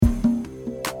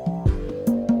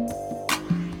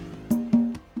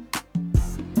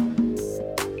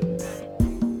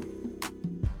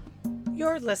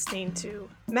listening to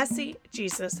Messy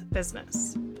Jesus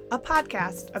Business, a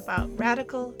podcast about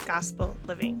radical gospel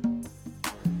living.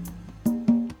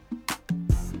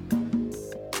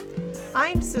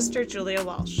 I'm Sister Julia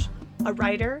Walsh, a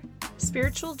writer,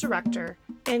 spiritual director,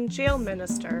 and jail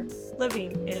minister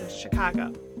living in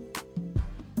Chicago.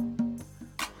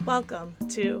 Welcome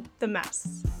to The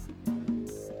Mess.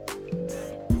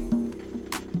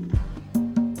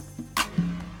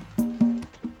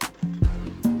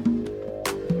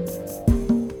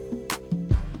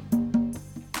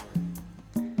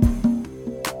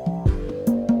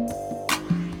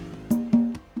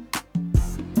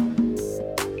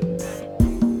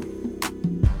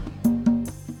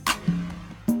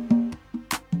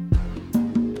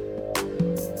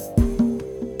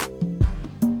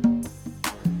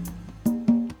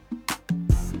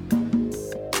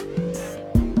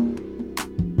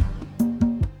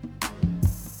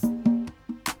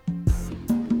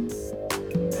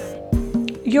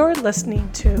 You're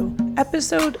listening to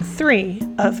episode 3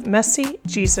 of Messy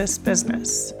Jesus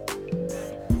Business.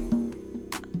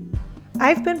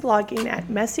 I've been blogging at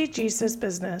Messy Jesus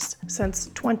Business since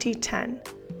 2010.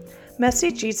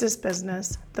 Messy Jesus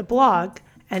Business, the blog,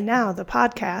 and now the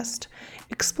podcast,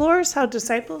 explores how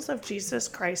disciples of Jesus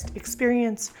Christ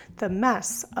experience the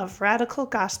mess of radical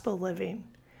gospel living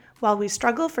while we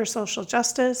struggle for social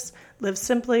justice, live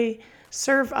simply,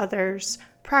 serve others,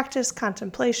 practice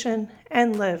contemplation,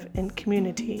 and live in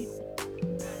community.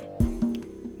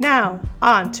 Now,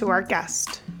 on to our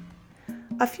guest.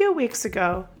 A few weeks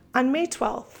ago, on May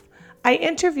 12th, I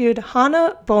interviewed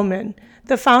Hannah Bowman,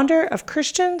 the founder of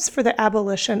Christians for the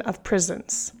Abolition of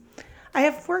Prisons. I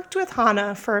have worked with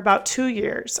Hannah for about 2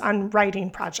 years on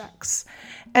writing projects,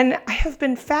 and I have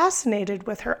been fascinated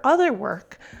with her other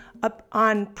work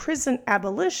on prison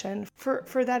abolition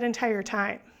for that entire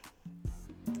time.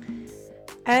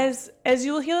 As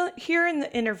you'll hear in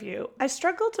the interview, I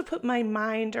struggle to put my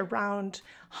mind around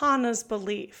Hannah's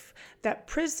belief that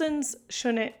prisons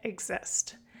shouldn't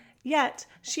exist. Yet,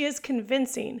 she is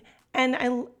convincing, and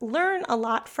I learn a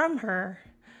lot from her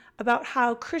about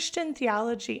how Christian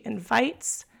theology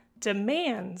invites,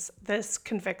 demands this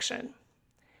conviction.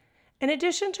 In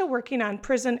addition to working on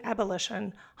prison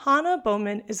abolition, Hannah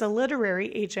Bowman is a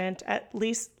literary agent at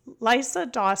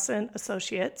Lysa Dawson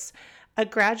Associates, a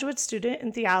graduate student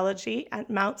in theology at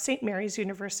Mount St. Mary's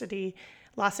University,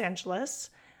 Los Angeles,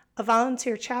 a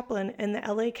volunteer chaplain in the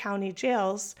LA County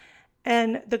jails,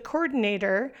 and the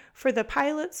coordinator for the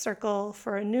pilot circle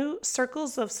for a new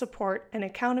Circles of Support and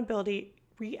Accountability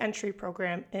Reentry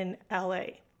program in LA.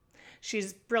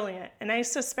 She's brilliant, and I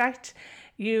suspect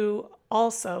you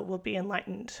also will be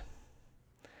enlightened.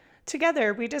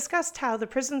 Together, we discussed how the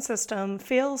prison system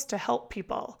fails to help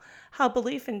people, how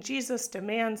belief in Jesus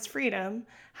demands freedom,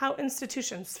 how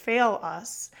institutions fail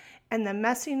us, and the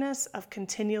messiness of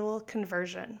continual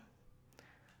conversion.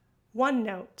 One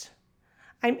note: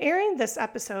 I'm airing this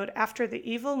episode after the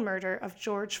evil murder of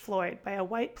George Floyd by a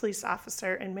white police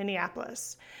officer in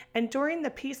Minneapolis, and during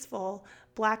the peaceful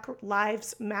Black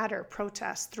Lives Matter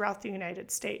protests throughout the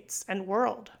United States and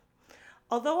world.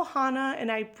 Although Hannah and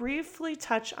I briefly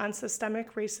touch on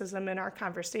systemic racism in our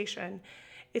conversation,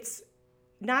 it's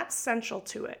not central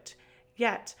to it.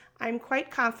 Yet, I'm quite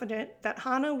confident that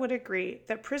Hannah would agree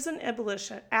that prison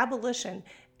abolition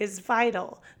is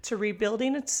vital to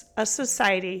rebuilding a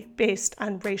society based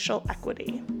on racial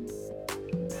equity.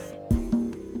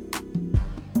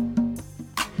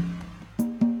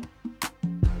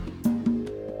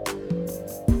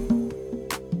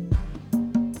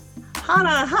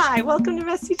 Hannah, hi, welcome to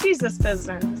Messy Jesus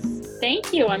Business.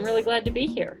 Thank you. I'm really glad to be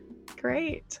here.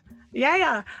 Great.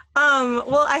 Yeah.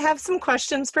 Well, I have some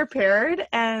questions prepared,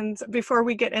 and before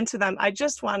we get into them, I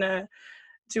just want to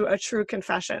do a true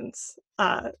confessions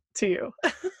to you.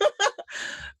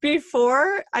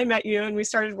 Before I met you and we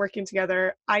started working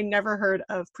together, I never heard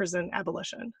of prison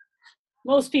abolition.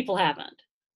 Most people haven't.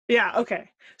 Yeah, okay.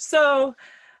 So,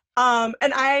 and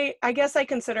I guess I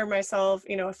consider myself,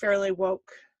 a fairly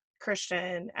woke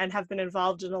Christian and have been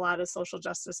involved in a lot of social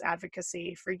justice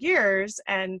advocacy for years.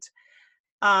 And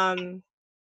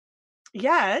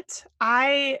yet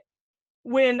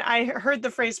when I heard the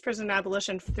phrase prison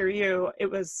abolition through you, it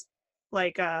was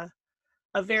like a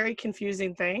very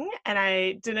confusing thing. And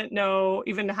I didn't know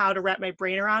even how to wrap my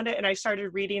brain around it. And I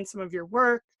started reading some of your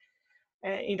work,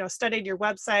 studied your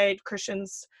website,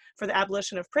 Christians for the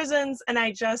Abolition of Prisons. And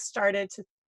I just started to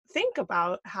think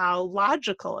about how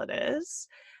logical it is.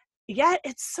 Yet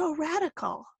it's so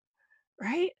radical,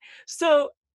 right?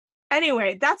 So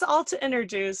anyway, that's all to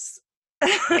introduce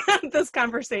this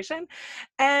conversation.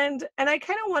 And I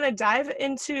kind of want to dive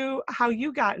into how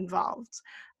you got involved.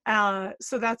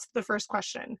 So that's the first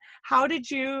question. How did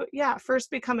you, first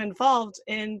become involved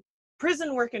in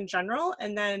prison work in general,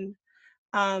 and then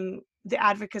the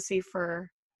advocacy for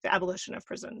the abolition of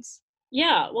prisons?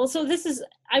 Yeah, well, so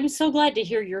I'm so glad to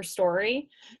hear your story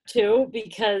too,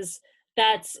 because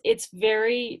it's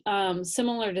very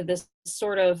similar to this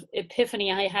sort of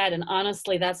epiphany I had. And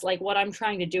honestly, that's like what I'm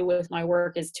trying to do with my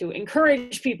work, is to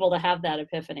encourage people to have that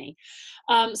epiphany.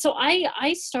 So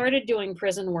I started doing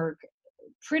prison work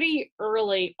pretty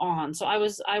early on. So I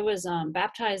was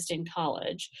baptized in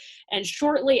college, and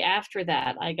shortly after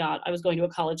that, I was going to a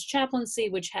college chaplaincy,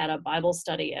 which had a Bible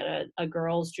study at a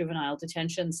girls' juvenile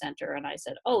detention center. And I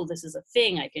said, "Oh, this is a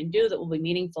thing I can do that will be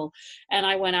meaningful." And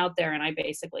I went out there, and I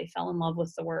basically fell in love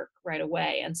with the work right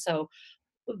away. And so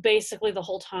basically the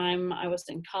whole time I was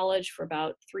in college, for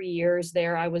about 3 years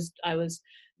there, I was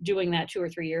doing that. 2 or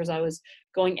 3 years I was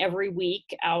going every week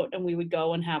out, and we would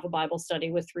go and have a Bible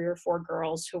study with 3 or 4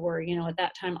 girls who were, at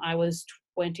that time I was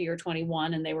 20 or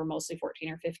 21 and they were mostly 14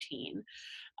 or 15,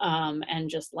 and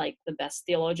just like the best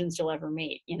theologians you'll ever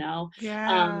meet. um,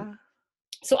 Yeah.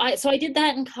 so I did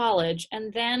that in college,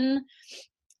 and then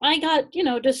I got,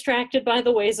 distracted by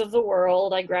the ways of the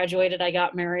world. I graduated, I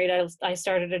got married, I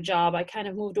started a job. I kind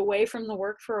of moved away from the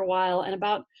work for a while, and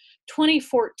about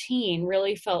 2014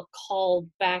 really felt called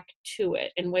back to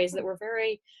it in ways that were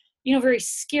very, very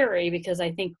scary, because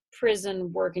I think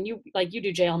prison work, and you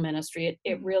do jail ministry,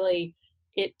 it Mhm. really,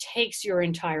 it takes your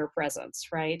entire presence,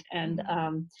 right? And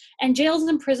Mhm. and jails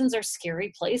and prisons are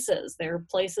scary places. They're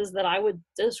places that I would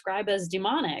describe as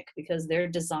demonic, because they're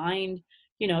designed,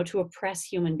 to oppress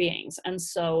human beings. And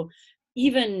so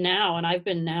even now, and I've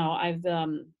been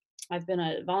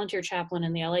a volunteer chaplain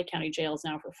in the LA County jails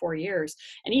now for 4 years.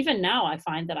 And even now I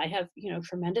find that I have,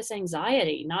 tremendous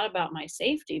anxiety, not about my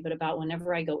safety, but about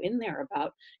whenever I go in there,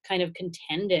 about kind of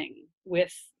contending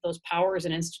with those powers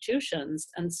and institutions.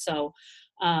 And so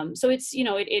it's,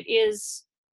 it is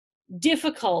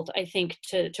difficult, I think,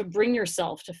 to bring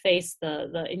yourself to face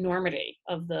the enormity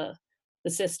of the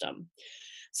system.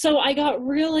 So I got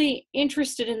really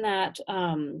interested in that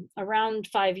around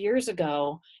 5 years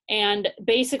ago, and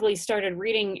basically started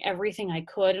reading everything I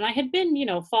could. And I had been,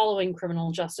 following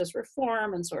criminal justice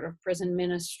reform and sort of prison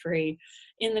ministry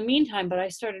in the meantime, but I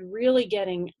started really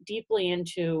getting deeply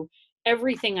into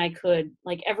everything I could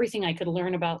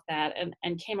learn about that,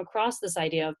 and came across this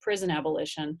idea of prison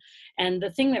abolition. And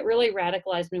the thing that really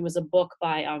radicalized me was a book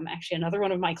by actually another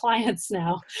one of my clients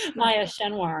now, Maya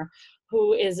Shenwar,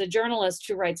 who is a journalist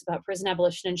who writes about prison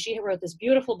abolition. And she wrote this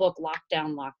beautiful book, Locked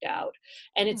Down, Locked Out.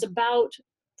 And it's about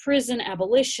prison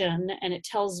abolition, and it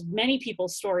tells many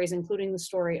people's stories, including the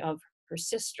story of her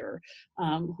sister,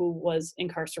 who was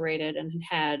incarcerated and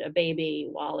had a baby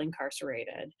while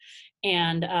incarcerated.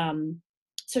 And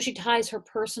so she ties her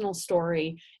personal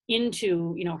story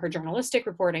into, her journalistic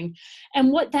reporting.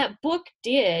 And what that book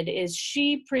did is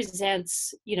she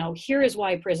presents, here is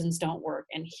why prisons don't work,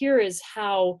 and here is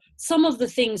how some of the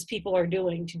things people are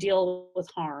doing to deal with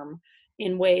harm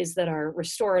in ways that are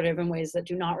restorative, in ways that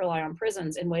do not rely on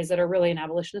prisons, in ways that are really an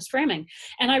abolitionist framing.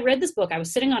 And I read this book. I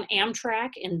was sitting on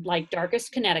Amtrak in like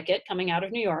darkest Connecticut coming out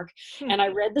of New York, Hmm. and I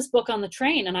read this book on the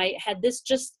train, and I had this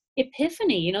just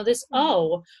epiphany, this,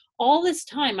 Mhm. all this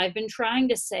time I've been trying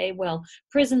to say, well,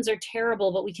 prisons are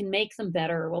terrible, but we can make them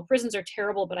better. Well, prisons are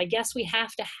terrible, but I guess we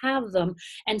have to have them.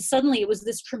 And suddenly it was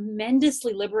this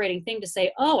tremendously liberating thing to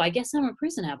say, oh, I guess I'm a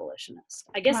prison abolitionist.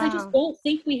 I guess I just Wow. don't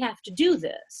think we have to do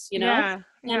this. Yeah.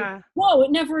 And Yeah. whoa,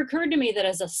 it never occurred to me that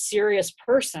as a serious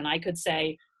person, I could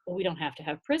say, well, we don't have to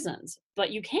have prisons,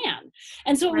 but you can.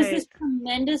 And so it was Right. this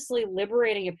tremendously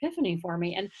liberating epiphany for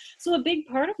me. And so a big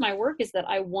part of my work is that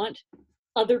I want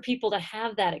other people to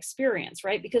have that experience,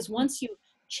 right? Because once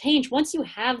you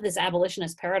have this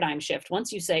abolitionist paradigm shift,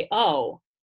 once you say, oh,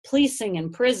 policing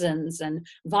and prisons and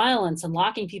violence and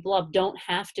locking people up don't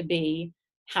have to be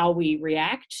how we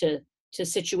react to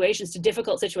situations, to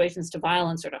difficult situations, to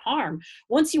violence or to harm.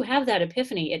 Once you have that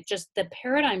epiphany, the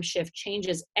paradigm shift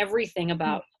changes everything Hmm.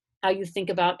 about how you think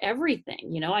about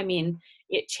everything. I mean,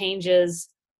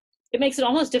 it makes it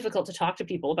almost difficult to talk to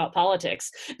people about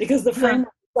politics, because the Huh.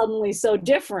 framework is suddenly so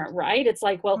different, right? It's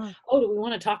like, well, Huh. oh, do we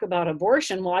want to talk about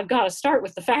abortion? Well, I've got to start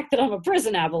with the fact that I'm a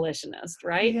prison abolitionist,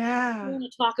 right? We Yeah. want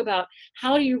to talk about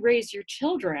how do you raise your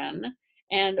children,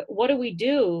 and what do we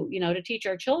do, to teach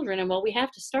our children? And well, we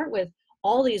have to start with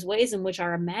all these ways in which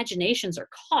our imaginations are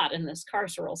caught in this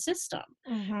carceral system,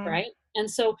 Hmm. right? And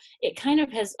so it kind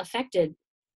of has affected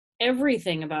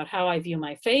everything about how I view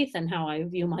my faith and how I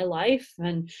view my life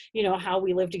and, how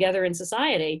we live together in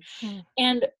society. Mm.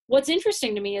 And what's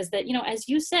interesting to me is that, as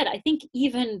you said, I think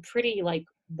even pretty like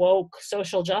woke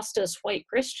social justice white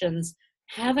Christians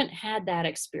haven't had that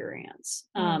experience.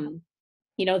 Mm.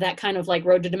 That kind of like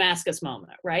road to Damascus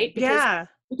moment, right? Yeah.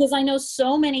 Because I know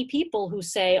so many people who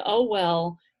say, oh,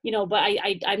 well, but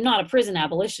I'm not a prison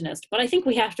abolitionist, but I think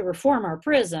we have to reform our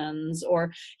prisons,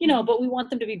 or, Mhm. but we want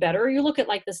them to be better. Or you look at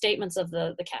like the statements of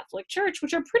the Catholic Church,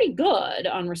 which are pretty good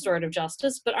on restorative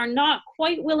justice, but are not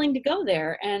quite willing to go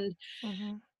there. And,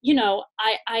 Mhm.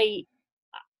 I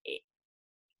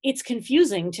it's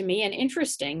confusing to me and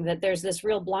interesting that there's this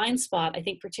real blind spot, I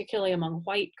think, particularly among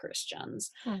white Christians,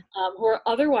 Mm. who are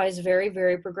otherwise very,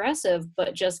 very progressive,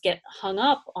 but just get hung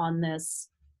up on this,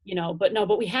 but no,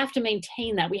 but we have to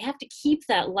maintain that. We have to keep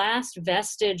that last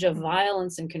vestige of Mm.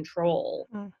 violence and control,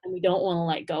 Mm. and we don't want to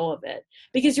let go of it.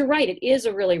 Because you're right, it is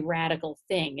a really radical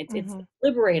thing. It's Mhm.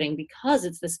 liberating, because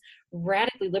it's this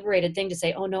radically liberated thing to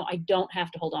say, oh no, I don't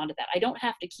have to hold on to that. I don't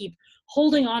have to keep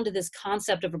holding on to this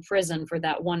concept of a prison for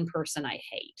that one person I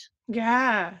hate.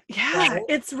 Yeah. Right? Yeah.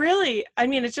 It's really, I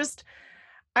mean, it's just,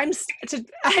 I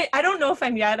don't know if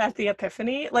I'm yet at the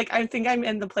epiphany. Like, I think I'm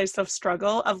in the place of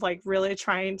struggle of like really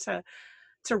trying to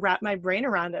wrap my brain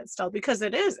around it still, because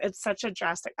it's such a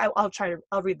drastic,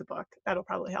 I'll read the book. That'll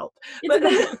probably help. It's a But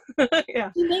good book.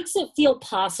 yeah. It makes it feel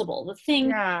possible. The thing,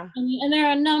 Yeah. and there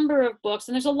are a number of books,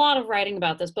 and there's a lot of writing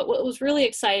about this, but what was really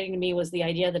exciting to me was the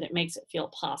idea that it makes it feel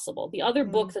possible. The other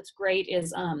book Mm. that's great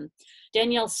is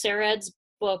Danielle Sered's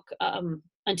book,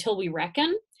 Until We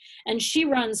Reckon. And she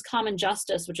runs Common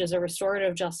Justice, which is a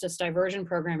restorative justice diversion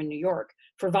program in New York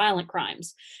for violent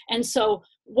crimes. And so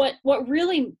what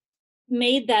really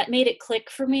made it click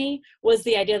for me was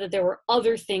the idea that there were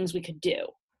other things we could do,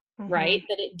 right?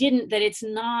 Mhm. That it's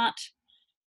not,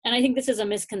 and I think this is a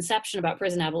misconception about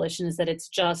prison abolition, is that it's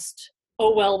just,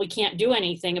 oh, well, we can't do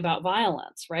anything about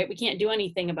violence, right? We can't do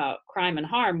anything about crime and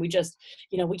harm. We just,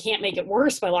 we can't make it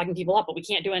worse by locking people up, but we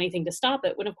can't do anything to stop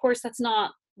it. When of course that's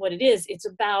not what it is. It's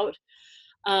about,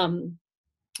 um,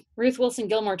 Ruth Wilson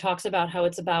Gilmore talks about how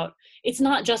it's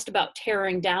not just about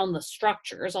tearing down the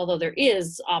structures, although there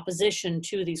is opposition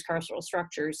to these carceral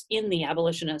structures in the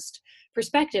abolitionist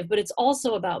perspective, but it's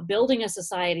also about building a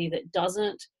society that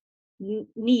doesn't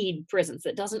need prisons,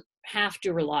 that doesn't have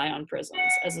to rely on prisons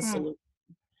as a Mm. solution,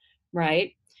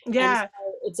 right? And so Yeah.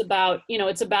 it's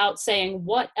about saying,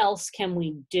 what else can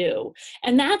we do?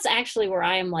 And that's actually where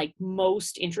I am like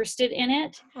most interested in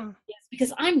it, Mm. is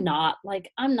because I'm not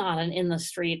an in the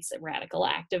streets radical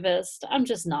activist. I'm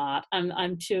just not.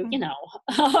 I'm too,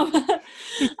 Mm.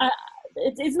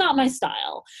 it's not my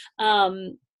style.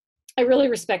 I really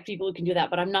respect people who can do that,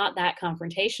 but I'm not that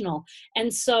confrontational.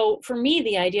 And so for me,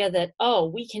 the idea that, oh,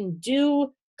 we can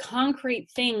do concrete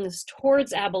things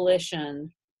towards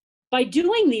abolition by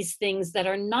doing these things that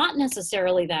are not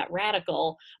necessarily that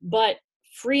radical, but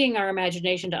freeing our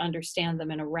imagination to understand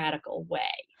them in a radical way,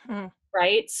 Mm.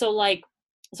 right? So like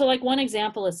one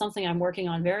example is something I'm working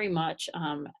on very much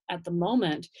at the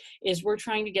moment, is we're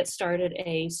trying to get started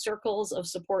a Circles of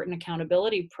Support and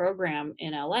Accountability program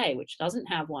in LA, which doesn't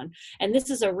have one. And this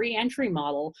is a reentry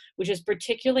model, which is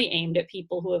particularly aimed at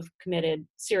people who have committed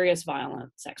serious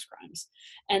violent sex crimes.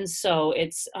 And so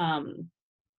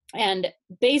and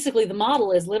basically the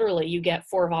model is literally, you get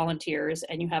 4 volunteers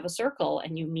and you have a circle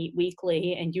and you meet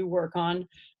weekly and you work on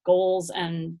goals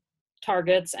and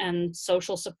targets and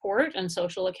social support and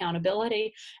social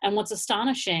accountability. And what's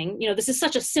astonishing, this is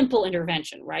such a simple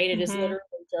intervention, right? It is Mhm. literally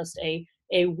just a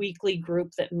weekly group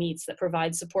that meets, that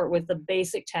provides support with the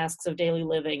basic tasks of daily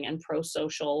living and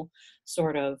pro-social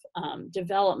sort of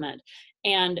development.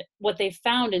 And what they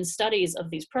found in studies of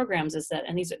these programs is that,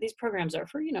 and these programs are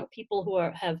for people who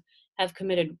have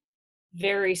committed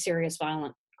very serious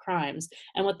violent crimes.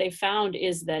 And what they found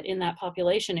is that in that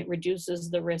population, it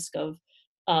reduces the risk of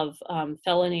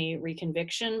felony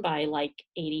reconviction by like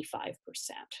 85%.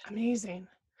 Amazing.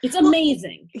 It's Well,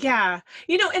 amazing. yeah.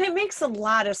 And it makes a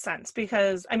lot of sense,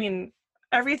 because I mean,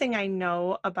 everything I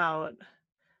know about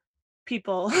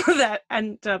people that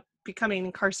end up becoming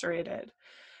incarcerated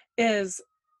is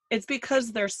it's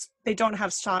because they don't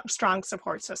have strong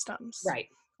support systems Right.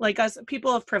 like us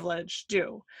people of privilege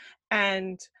do.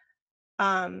 And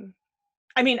um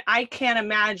I mean, I can't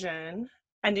imagine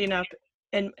ending up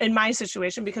in my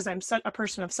situation, because I'm such a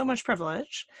person of so much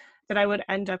privilege, that I would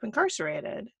end up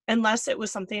incarcerated unless it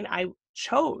was something I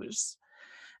chose.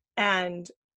 And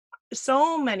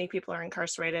so many people are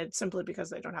incarcerated simply because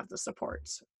they don't have the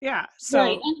supports. Yeah. Right. So,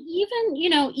 And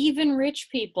even, even rich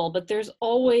people, but there's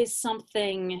always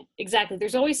something, exactly.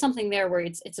 There's always something there where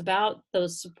it's about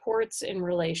those supports in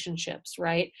relationships,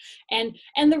 right? And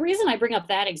the reason I bring up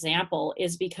that example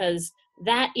is because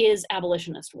that is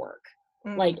abolitionist work.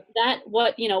 Like mm, that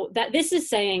what, that this is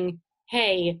saying,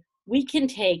 hey, we can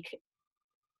take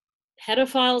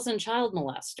pedophiles and child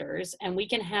molesters and we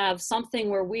can have something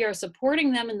where we are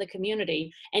supporting them in the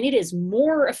community and it is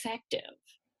more effective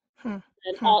hmm,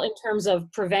 and hmm, all in terms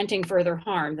of preventing further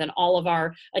harm than all of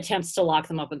our attempts to lock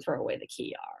them up and throw away the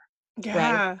key are, right?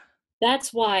 yeah.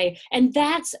 That's why, and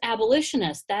that's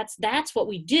abolitionist. That's what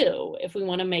we do if we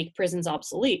want to make prisons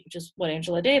obsolete, which is what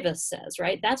Angela Davis says,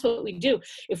 right? That's what we do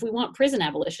if we want prison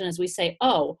abolition, is we say,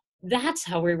 oh, that's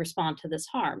how we respond to this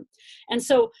harm. And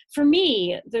so for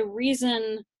me, the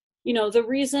reason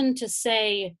to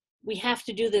say we have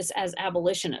to do this as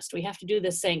abolitionist, we have to do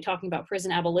this talking about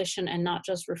prison abolition and not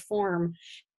just reform,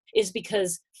 is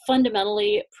because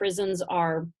fundamentally prisons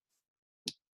are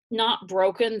not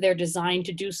broken, they're designed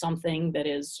to do something that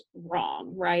is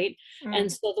wrong, right? And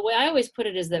Mm, so the way I always put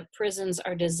it is that prisons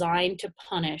are designed to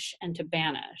punish and to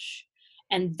banish,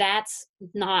 and that's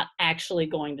not actually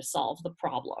going to solve the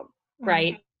problem, mm,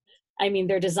 right? I mean,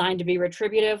 they're designed to be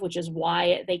retributive, which is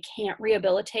why they can't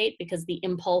rehabilitate, because the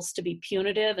impulse to be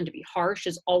punitive and to be harsh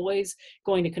is always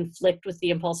going to conflict with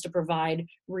the impulse to provide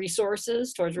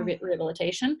resources towards mm,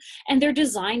 rehabilitation. And they're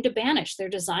designed to banish. They're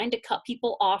designed to cut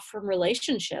people off from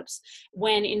relationships,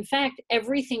 when in fact,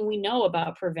 everything we know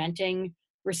about preventing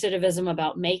recidivism,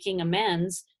 about making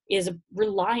amends, is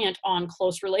reliant on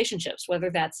close relationships, whether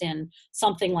that's in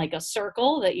something like a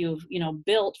circle that you've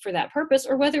built for that purpose,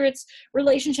 or whether it's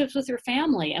relationships with your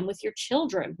family and with your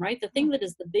children, right? The thing that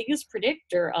is the biggest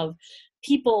predictor of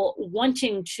people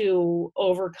wanting to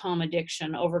overcome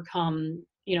addiction, overcome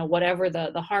whatever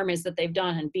the harm is that they've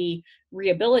done, and be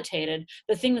rehabilitated,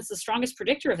 the thing that's the strongest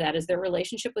predictor of that is their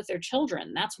relationship with their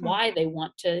children. That's mm, why they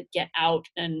want to get out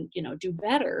and do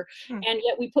better. mm. And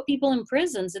yet we put people in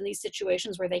prisons in these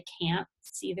situations where they can't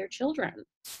see their children,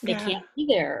 they Yeah. can't be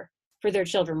there for their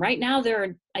children. Right now, there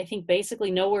are, I think,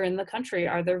 basically nowhere in the country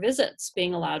are there visits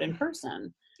being allowed in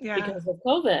person Yeah. because of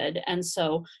COVID. And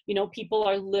so, people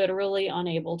are literally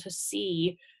unable to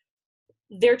see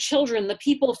their children, the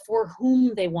people for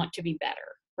whom they want to be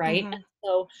better, right? Hmm. And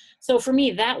so for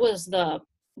me, that was the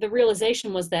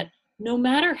realization, was that no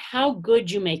matter how good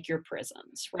you make your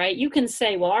prisons, right? You can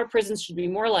say, well, our prisons should be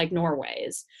more like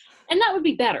Norway's, and that would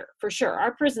be better for sure.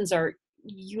 Our prisons are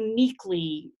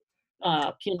uniquely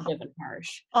punitive and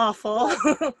harsh. Awful.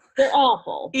 But they're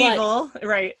awful. Evil.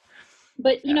 Right.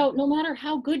 But Yeah. no matter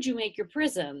how good you make your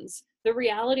prisons, the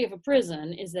reality of a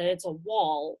prison is that it's a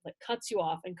wall that cuts you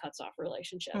off and cuts off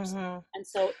relationships. Hmm. And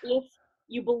so if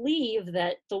you believe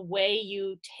that the way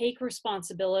you take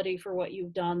responsibility for what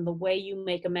you've done, the way you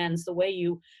make amends, the way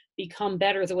you become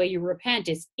better, the way you repent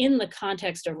is in the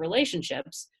context of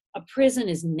relationships, a prison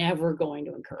is never going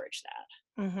to encourage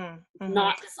that. Hmm. It's Hmm.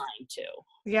 not designed to.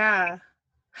 Yeah.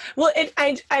 Well,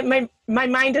 my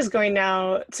mind is going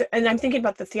now to, and I'm thinking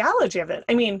about the theology of it.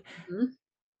 I mean,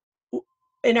 Mhm.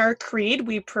 in our creed,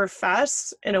 we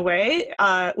profess, in a way,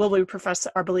 we profess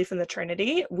our belief in the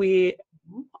Trinity.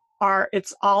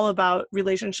 It's all about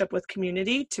relationship with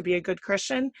community to be a good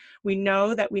Christian. We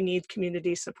know that we need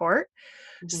community support.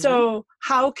 Mhm. So,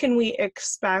 how can we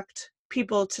expect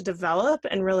people to develop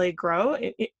and really grow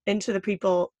into the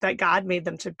people that God made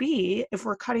them to be if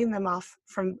we're cutting them off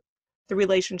from the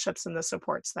relationships and the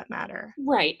supports that matter?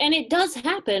 Right. And it does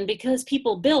happen because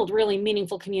people build really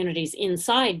meaningful communities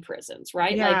inside prisons,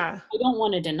 right? Like, Yeah, I don't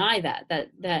want to deny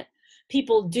that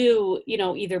people do,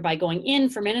 either by going in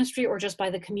for ministry or just by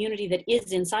the community that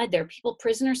is inside there.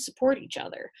 Prisoners support each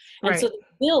other. And so right.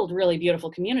 they build really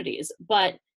beautiful communities,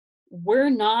 but we're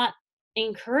not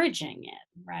encouraging it,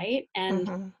 right?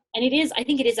 Hmm. And it is, I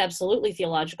think it is absolutely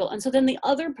theological. And so then the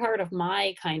other part of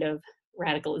my kind of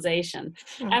radicalization,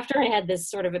 after I had this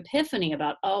sort of epiphany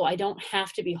about, oh, I don't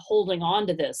have to be holding on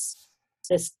to this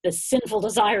sinful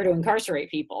desire to incarcerate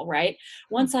people, right?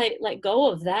 Once I let go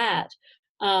of that,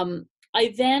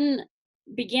 I then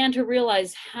began to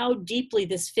realize how deeply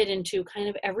this fit into kind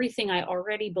of everything I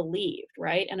already believed,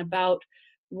 right? And about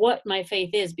what my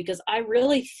faith is, because I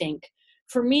really think,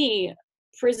 for me,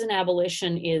 prison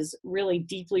abolition is really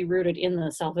deeply rooted in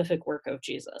the salvific work of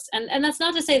Jesus. And that's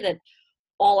not to say that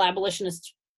all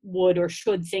abolitionists would or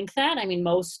should think that. I mean,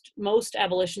 most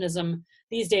abolitionism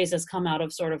these days has come out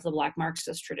of sort of the Black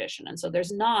Marxist tradition, and so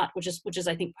there's not, which is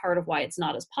I think part of why it's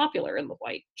not as popular in the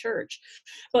white church.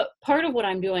 But part of what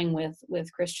I'm doing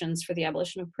with Christians for the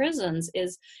abolition of prisons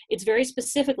is it's very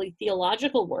specifically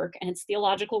theological work, and it's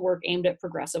theological work aimed at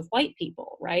progressive white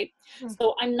people, right?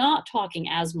 So I'm not talking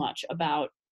as much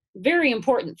about very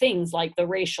important things like the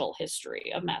racial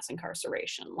history of mass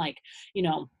incarceration, like, you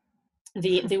know,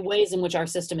 the ways in which our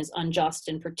system is unjust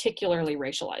in particularly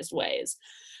racialized ways.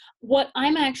 What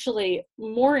I'm actually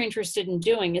more interested in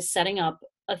doing is setting up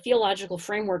a theological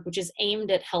framework which is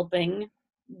aimed at helping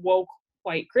woke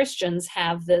white Christians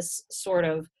have this sort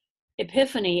of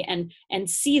epiphany and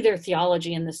see their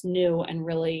theology in this new and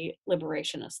really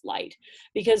liberationist light.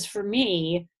 Because for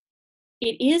me,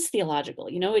 it is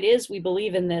theological. You know, it is, we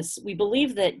believe in this, we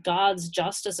believe that God's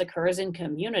justice occurs in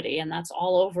community, and that's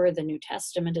all over the New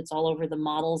Testament. It's all over the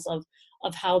models of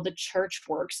how the church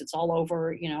works. It's all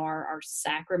over, you know, our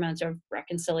sacrament of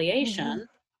reconciliation.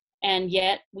 And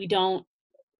yet we don't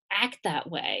act that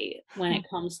way when it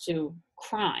comes to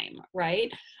crime,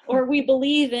 right? Or we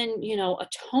believe in, you know,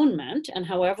 atonement, and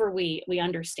however we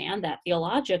understand that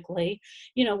theologically,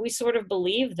 you know, we sort of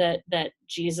believe that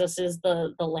Jesus is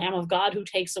the Lamb of God who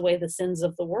takes away the sins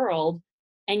of the world.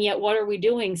 And yet what are we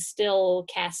doing? Still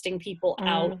casting people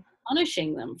out,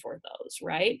 punishing them for those,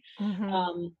 right?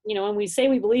 You know, and we say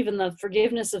we believe in the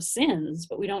forgiveness of sins,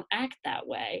 but we don't act that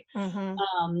way.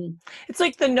 It's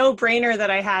like the no-brainer that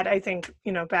I had, I think,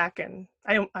 you know, back in,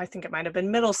 I think it might have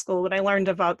been middle school when I learned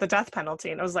about the death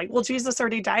penalty. And I was like, well, Jesus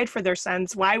already died for their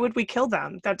sins. Why would we kill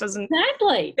them? That doesn't,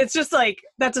 exactly. It's just like,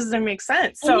 that doesn't make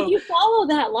sense. So and if you follow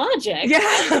that logic,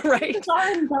 yeah, right. Jesus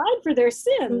already died for their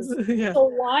sins. Yeah. So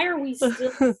why are we still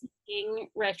seeking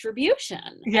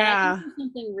retribution? Yeah. And I think there's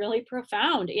something really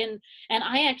profound in, and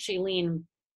I actually lean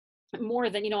more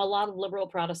than, you know, a lot of liberal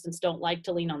Protestants don't like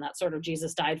to lean on that sort of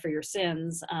Jesus died for your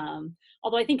sins,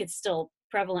 although I think it's still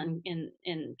prevalent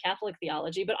in Catholic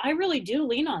theology. But I really do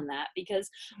lean on that because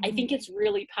I think it's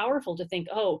really powerful to think,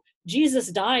 oh,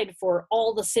 Jesus died for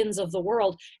all the sins of the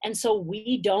world, and so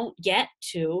we don't get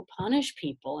to punish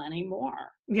people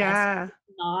anymore. Yeah. That's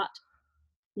not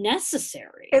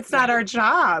necessary. It's not our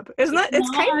job, isn't it?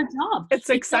 It's not our job. It's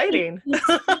exciting.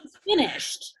 It's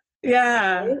finished.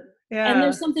 Yeah. Right? Yeah. And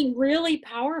there's something really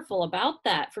powerful about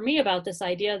that for me, about this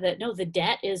idea that no, the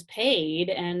debt is paid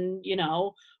and, you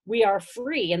know, we are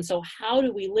free. And so how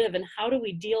do we live and how do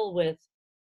we deal with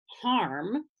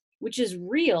harm, which is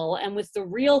real, and with the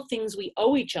real things we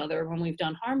owe each other when we've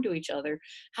done harm to each other?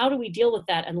 How do we deal with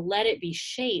that and let it be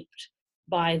shaped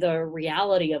by the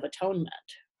reality of atonement,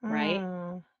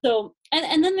 right? So,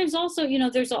 and then there's also, you know,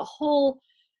 there's a whole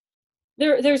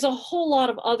lot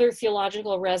of other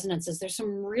theological resonances. There's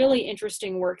some really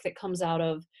interesting work that comes out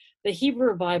of the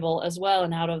Hebrew Bible as well,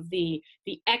 and out of the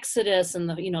Exodus and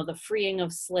the, you know, the freeing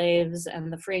of slaves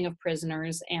and the freeing of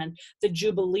prisoners, and the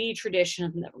Jubilee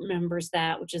tradition that remembers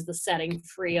that, which is the setting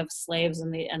free of slaves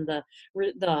and the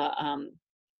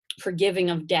forgiving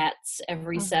of debts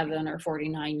every 7 or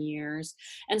 49 years.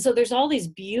 And so there's all these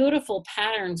beautiful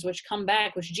patterns which come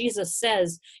back, which Jesus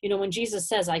says, you know, when Jesus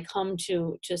says, I come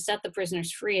to set the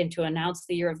prisoners free and to announce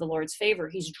the year of the Lord's favor,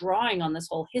 he's drawing on this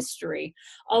whole history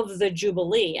of the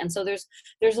Jubilee. And so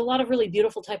there's a lot of really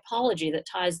beautiful typology that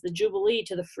ties the Jubilee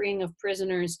to the freeing of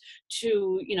prisoners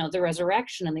to, you know, the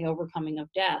resurrection and the overcoming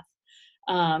of death.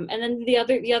 And then the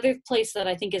other place that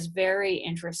I think is very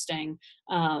interesting,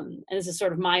 and this is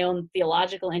sort of my own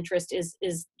theological interest, is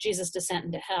Jesus' descent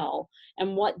into hell,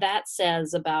 and what that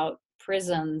says about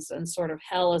prisons and sort of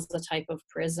hell as the type of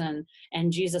prison,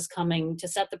 and Jesus coming to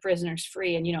set the prisoners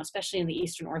free. And, you know, especially in the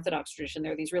Eastern Orthodox tradition,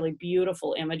 there are these really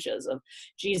beautiful images of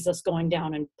Jesus going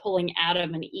down and pulling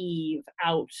Adam and Eve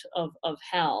out of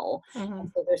hell. And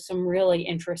so there's some really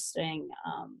interesting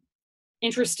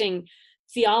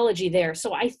theology there.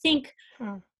 So I think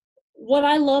what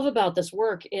I love about this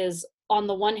work is, on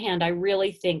the one hand, I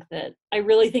really think that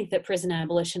prison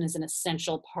abolition is an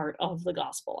essential part of the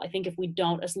gospel. I think if we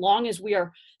don't, as long as we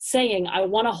are saying, I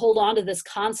want to hold on to this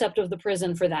concept of the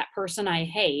prison for that person I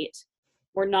hate,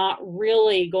 we're not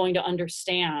really going to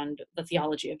understand the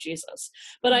theology of Jesus.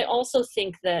 But I also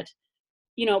think that,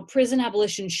 you know, prison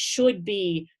abolition should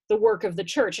be the work of the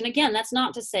church. And again, that's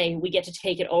not to say we get to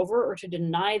take it over or to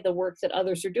deny the work that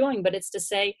others are doing, but it's to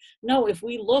say, no, if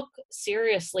we look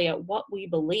seriously at what we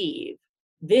believe,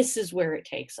 this is where it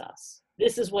takes us.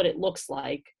 This is what it looks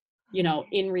like, you know,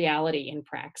 in reality, in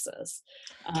praxis.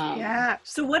 Yeah.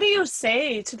 So what do you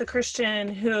say to the Christian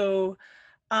who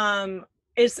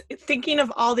is thinking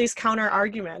of all these counter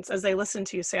arguments as they listen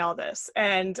to you say all this?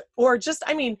 And, or just,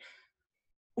 I mean,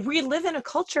 we live in a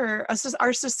culture,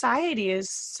 our society is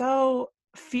so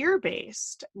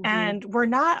fear-based, Hmm. and we're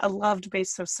not a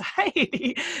love-based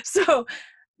society. So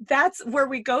that's where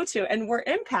we go to, and we're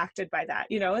impacted by that.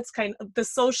 It's kind of the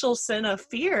social sin of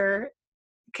fear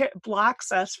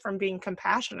blocks us from being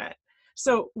compassionate.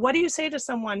 So what do you say to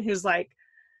someone who's like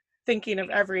thinking of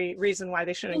every reason why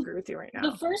they shouldn't agree with you right The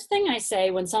now? first thing I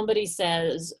say when somebody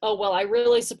says, "Oh, well, I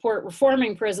really support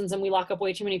reforming prisons and we lock up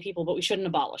way too many people, but we shouldn't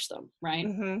abolish them," right?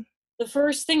 Mm-hmm. The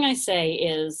first thing I say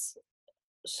is,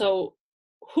 so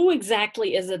who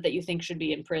exactly is it that you think should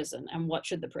be in prison and what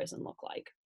should the prison look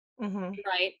like? Mm-hmm.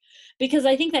 Right? Because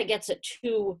I think that gets at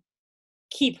two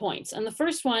key points. And the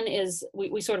first one is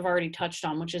we sort of already touched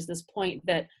on, which is this point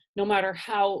that no matter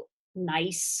how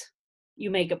nice you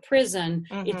make a prison,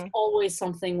 it's Mm-hmm. always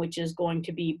something which is going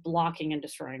to be blocking and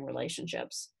destroying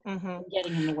relationships Mm-hmm. and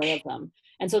getting in the way of them.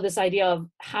 And so this idea of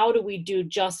how do we do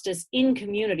justice in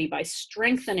community by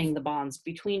strengthening the bonds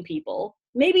between people,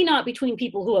 maybe not between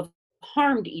people who have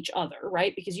harmed each other,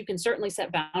 right? Because you can certainly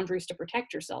set boundaries to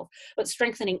protect yourself, but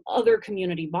strengthening other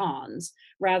community bonds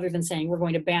rather than saying we're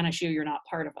going to banish you, you're not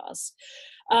part of us.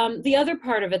 The other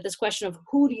part of it, this question of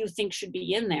who do you think should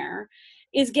be in there,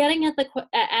 is getting at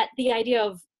the idea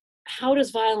of how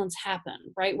does violence happen,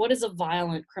 right? What is a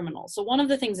violent criminal? So one of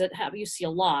the things that you see a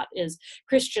lot is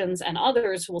Christians and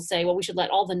others who will say, well, we should let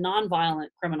all the nonviolent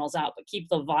criminals out, but keep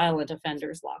the violent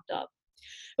offenders locked up.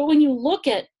 But when you look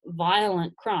at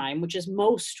violent crime, which is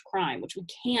most crime, which we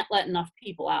can't let enough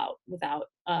people out without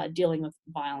dealing with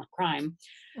violent crime,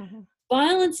 Mm-hmm.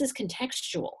 violence is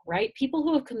contextual, right? People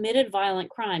who have committed violent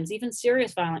crimes, even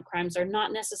serious violent crimes, are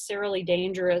not necessarily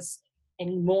dangerous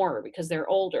anymore because they're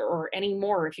older, or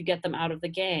anymore if you get them out of the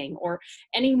gang, or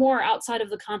anymore outside of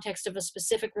the context of a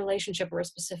specific relationship or a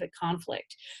specific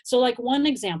conflict. So, like, one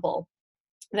example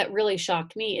that really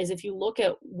shocked me is if you look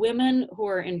at women who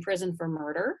are in prison for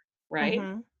murder, right?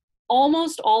 Mm-hmm.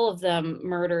 Almost all of them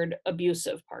murdered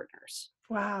abusive partners.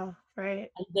 Wow. Right.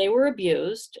 And they were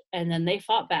abused, and then they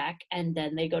fought back, and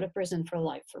then they go to prison for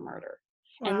life for murder.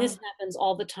 And this Wow. happens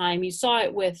all the time. You saw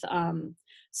it with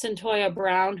Centoya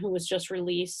Brown, who was just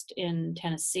released in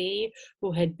Tennessee,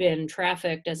 who had been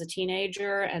trafficked as a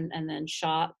teenager and then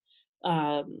shot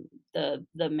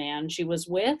the man she was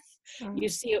with. Mm. You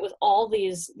see it with all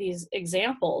these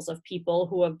examples of people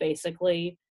who have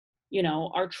basically,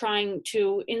 are trying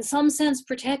to, in some sense,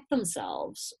 protect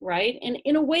themselves, right? And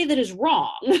in a way that is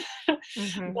wrong,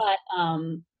 Mm-hmm.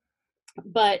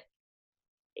 but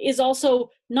is also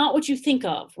not what you think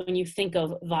of when you think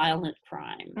of violent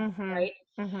crime, Mm-hmm. right?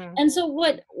 Mm-hmm. And so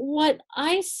what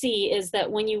I see is that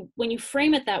when you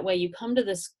frame it that way, you come to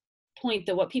this point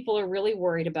that what people are really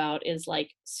worried about is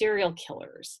like serial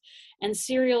killers and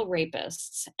serial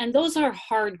rapists. And those are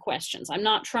hard questions. I'm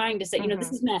not trying to say, this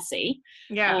Mm-hmm. is messy.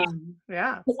 Yeah. Um,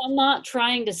 Yeah. because I'm not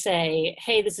trying to say,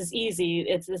 hey, this is easy.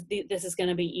 This is going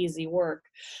to be easy work.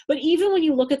 But even when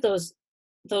you look at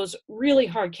those really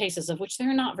hard cases, of which there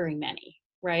are not very many,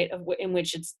 right, in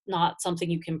which it's not something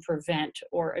you can prevent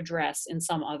or address in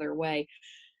some other way.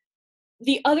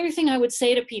 The other thing I would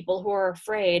say to people who are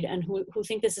afraid and who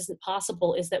think this isn't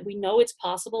possible is that we know it's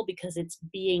possible because it's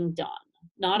being done,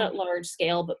 not Mm. at large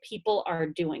scale, but people are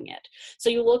doing it. So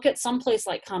you look at some place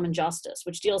like Common Justice,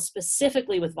 which deals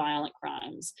specifically with violent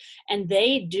crimes, and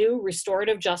they do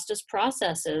restorative justice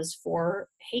processes for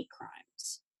hate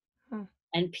crimes. Mm.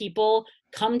 And people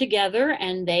come together,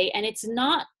 and it's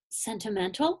not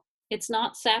sentimental, it's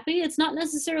not sappy, it's not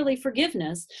necessarily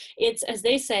forgiveness. It's, as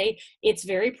they say, it's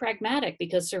very pragmatic,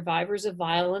 because survivors of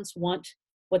violence want,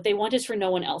 what they want is for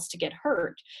no one else to get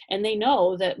hurt. And they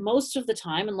know that most of the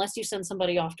time, unless you send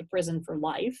somebody off to prison for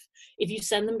life, if you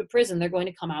send them to prison, they're going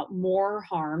to come out more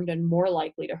harmed and more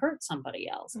likely to hurt somebody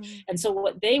else. Mm. And so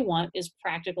what they want is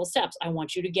practical steps. I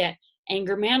want you to get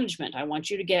anger management. I want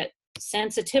you to get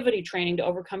sensitivity training to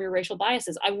overcome your racial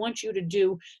biases. I want you to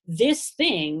do this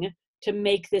thing to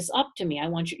make this up to me. I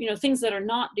want you, things that are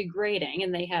not degrading,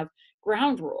 and they have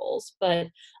ground rules, but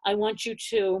I want you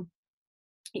to,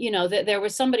 that there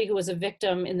was somebody who was a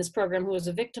victim in this program who was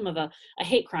a victim of a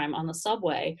hate crime on the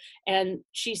subway. And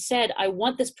she said, I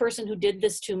want this person who did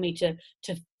this to me to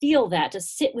feel that, to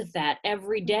sit with that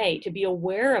every day, to be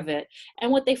aware of it.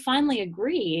 And what they finally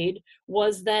agreed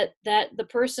was that the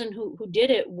person who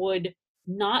did it would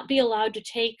not be allowed to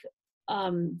take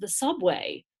the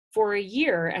subway for a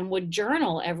year, and would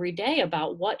journal every day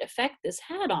about what effect this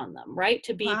had on them, right?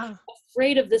 To be Wow.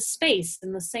 afraid of this space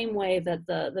in the same way that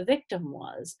the victim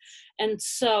was. And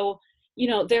so,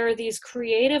 there are these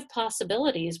creative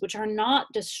possibilities which are not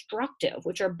destructive,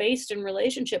 which are based in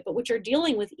relationship, but which are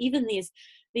dealing with even these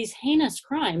these heinous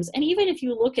crimes. And even if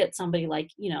you look at somebody like,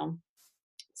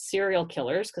 serial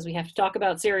killers, because we have to talk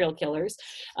about serial killers,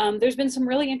 there's been some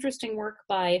really interesting work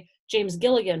by James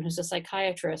Gilligan, who's a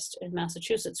psychiatrist in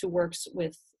Massachusetts who works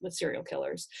with serial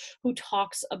killers, who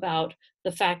talks about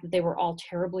the fact that they were all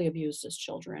terribly abused as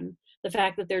children, the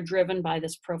fact that they're driven by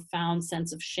this profound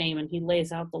sense of shame. And he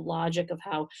lays out the logic of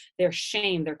how their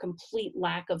shame, their complete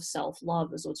lack of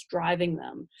self-love is what's driving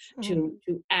them to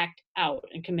act out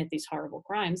and commit these horrible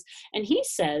crimes. And he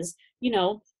says,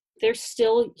 they're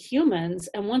still humans.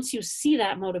 And once you see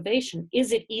that motivation,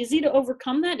 is it easy to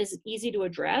overcome that? Is it easy to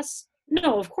address?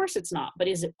 No, of course it's not. But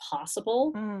is it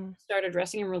possible to start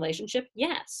addressing in relationship?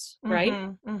 Yes,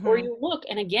 right? Or you look,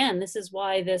 and again, this is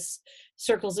why this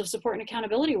circles of support and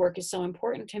accountability work is so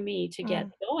important to me to get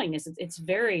going, is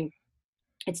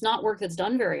it's not work that's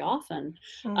done very often.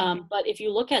 But if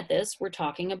you look at this, we're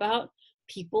talking about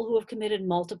people who have committed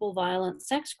multiple violent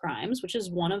sex crimes, which is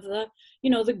one of the,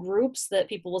 the groups that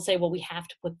people will say, well, we have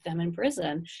to put them in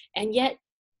prison. And yet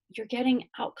you're getting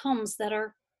outcomes that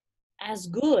are as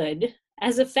good,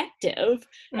 as effective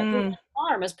at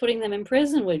harm as putting them in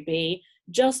prison would be,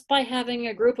 just by having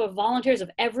a group of volunteers,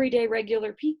 of everyday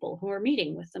regular people who are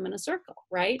meeting with them in a circle,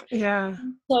 right? Yeah.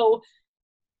 So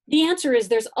the answer is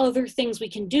there's other things we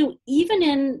can do, even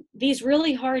in these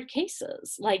really hard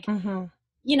cases. Like,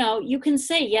 you can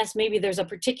say, yes, maybe there's a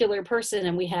particular person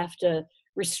and we have to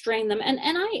restrain them. And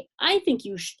I think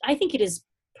I think it is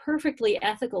perfectly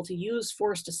ethical to use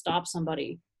force to stop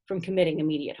somebody from committing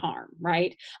immediate harm,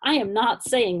 right? I am not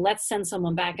saying let's send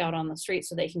someone back out on the street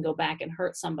so they can go back and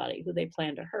hurt somebody who they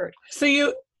plan to hurt.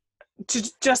 So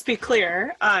to just be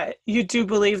clear, you do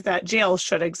believe that jails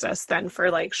should exist then for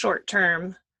like short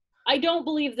term? I don't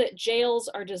believe that jails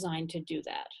are designed to do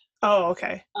that. Oh,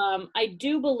 okay. I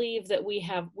do believe that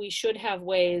we should have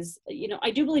ways,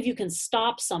 I do believe you can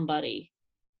stop somebody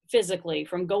physically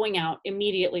from going out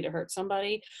immediately to hurt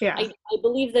somebody. Yeah. I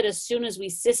believe that as soon as we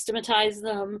systematize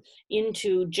them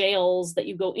into jails that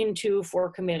you go into for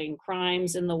committing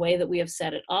crimes in the way that we have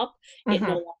set it up, it no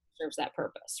longer serves that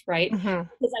purpose, right?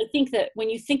 Because I think that when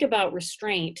you think about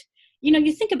restraint,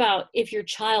 you think about if your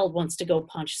child wants to go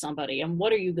punch somebody and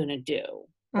what are you going to do,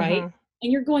 right?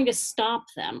 And you're going to stop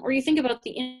them. Or you think about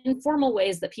the informal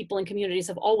ways that people in communities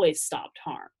have always stopped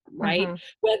harm, right?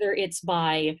 Whether it's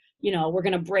by, we're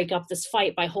going to break up this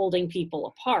fight by holding people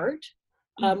apart,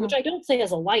 which I don't say as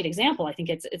a light example. I think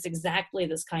it's exactly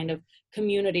this kind of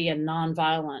community and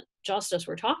nonviolent justice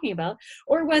we're talking about.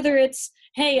 Or whether it's,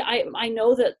 hey, I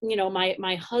know that,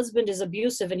 my husband is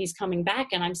abusive and he's coming back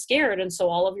and I'm scared. And so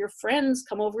all of your friends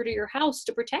come over to your house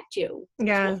to protect you.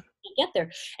 Yeah. So get there.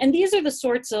 And these are the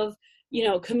sorts of,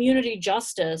 community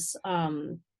justice,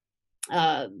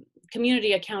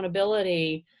 community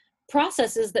accountability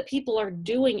processes that people are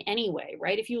doing anyway,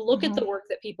 right? If you look at the work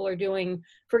that people are doing,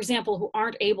 for example, who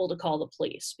aren't able to call the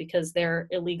police because they're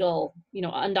illegal,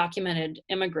 undocumented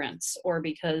immigrants, or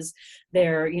because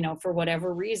they're, for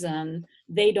whatever reason,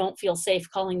 they don't feel safe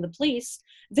calling the police,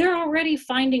 they're already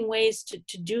finding ways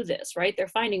to do this, right? They're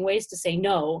finding ways to say,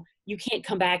 no, you can't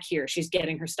come back here. She's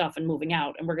getting her stuff and moving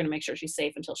out, and we're going to make sure she's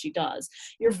safe until she does.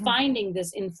 You're finding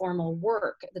this informal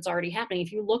work that's already happening.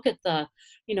 If you look at the,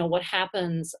 what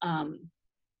happens,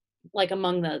 like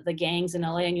among the gangs in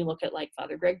LA, and you look at like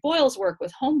Father Greg Boyle's work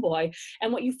with Homeboy,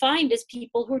 and what you find is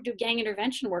people who do gang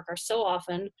intervention work are so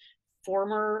often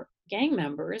former gang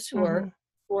members who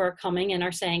are coming and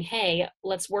are saying, hey,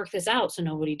 let's work this out so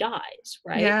nobody dies,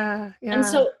 right? Yeah. And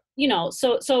so,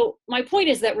 so my point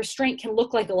is that restraint can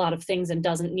look like a lot of things and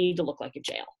doesn't need to look like a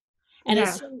jail. And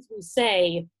as soon as we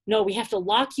say, no, we have to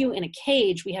lock you in a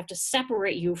cage, we have to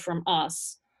separate you from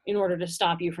us in order to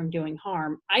stop you from doing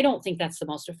harm, I don't think that's the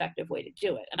most effective way to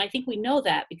do it. And I think we know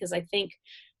that because I think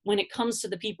when it comes to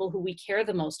the people who we care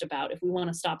the most about, if we want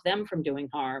to stop them from doing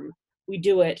harm, we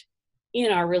do it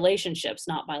in our relationships,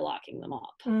 not by locking them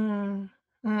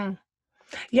up.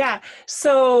 Yeah.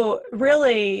 So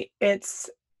really,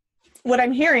 what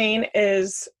I'm hearing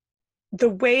is the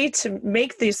way to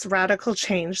make this radical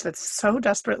change that's so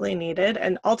desperately needed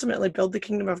and ultimately build the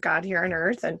kingdom of God here on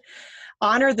earth and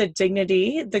honor the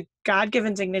dignity, the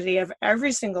God-given dignity of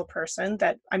every single person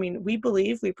that, we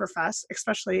believe, we profess,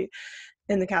 especially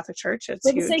in the Catholic Church. It's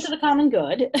for the sake of the common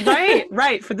good.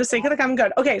 Right. For the sake of the common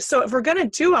good. Okay. So if we're going to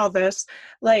do all this,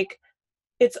 like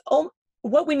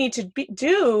what we need to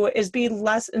do is be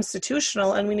less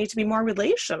institutional, and we need to be more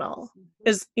relational,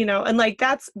 is, and like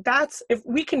that's if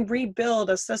we can rebuild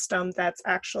a system that's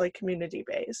actually community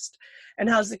based, and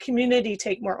has the community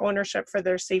take more ownership for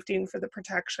their safety and for the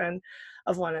protection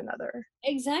of one another.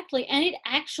 Exactly. And it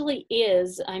actually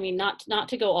is, I mean, not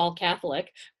to go all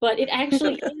Catholic, but it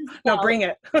actually is No, about, bring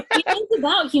it. it is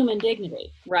about human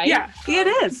dignity, right? Yeah,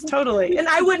 it is totally. And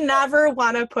I would never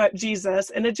want to put Jesus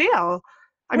in a jail.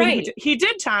 I mean, Right. he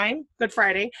did time, Good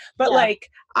Friday, but Yeah. like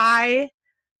I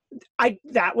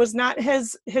that was not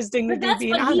his But dignity that's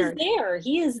being what he's honored. there.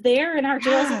 He is there in our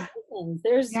jails and Yeah, prisons.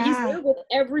 He's yeah, there with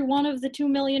every one of the 2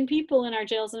 million people in our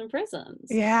jails and prisons.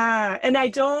 yeah. And I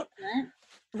don't, Right?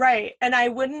 right. And I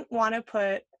wouldn't want to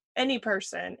put any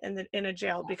person in a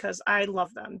jail because I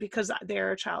love them, because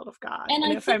they're a child of God. And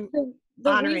And I if think I'm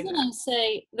the honoring reason them.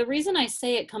 the reason I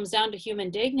say it comes down to human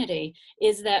dignity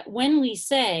is that when we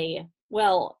say,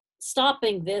 well,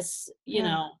 stopping this,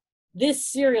 Yeah, this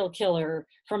serial killer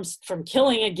from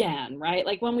killing again, right?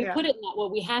 Like when we yeah, put it in that,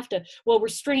 well, we have to, well,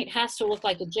 restraint has to look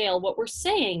like a jail. What we're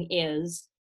saying is,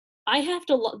 I have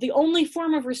to, the only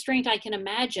form of restraint I can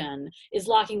imagine is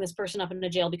locking this person up in a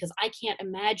jail because I can't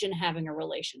imagine having a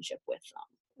relationship with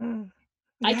them. mm,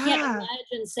 I can't yeah,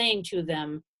 imagine saying to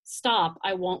them, stop,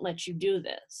 I won't let you do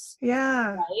this.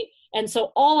 yeah. Right? And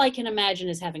so all I can imagine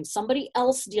is having somebody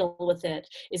else deal with it,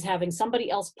 is having somebody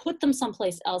else put them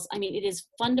someplace else. I mean, it is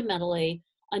fundamentally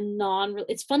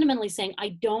it's fundamentally saying, I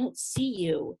don't see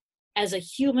you as a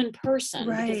human person,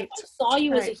 because if Right, I saw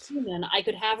you as a right. human, I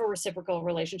could have a reciprocal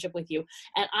relationship with you.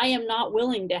 And I am not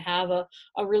willing to have a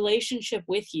relationship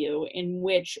with you in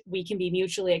which we can be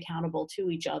mutually accountable to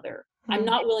each other. I'm Mm,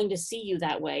 not willing to see you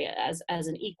that way as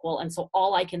an equal. And so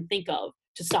all I can think of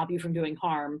to stop you from doing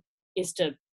harm is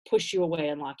to push you away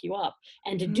and lock you up.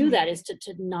 And to do mm, that is to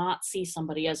not see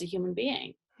somebody as a human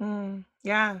being.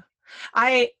 yeah.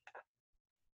 I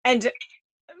and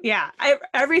yeah,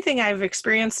 everything I've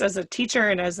experienced as a teacher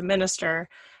and as a minister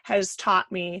has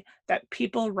taught me that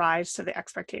people rise to the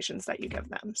expectations that you give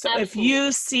them. So if Absolutely.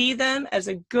 you see them as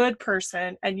a good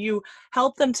person and you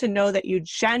help them to know that you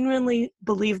genuinely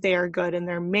believe they are good and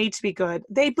they're made to be good,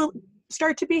 they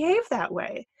start to behave that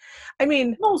way. I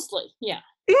mean, Mostly, yeah.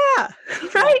 yeah,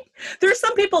 Right. right. There's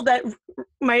some people that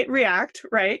might react,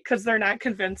 right, because they're not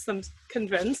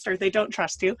convinced or they don't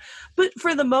trust you. But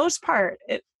for the most part,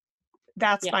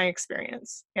 that's Yeah. my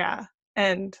experience. Yeah.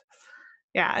 And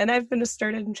yeah, and I've been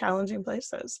started in challenging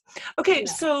places. Okay,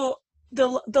 Yeah. so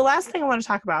the last thing I want to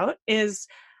talk about is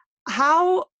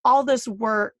how all this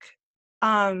work,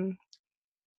 um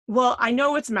well, I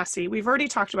know it's messy. We've already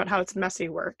talked about how it's messy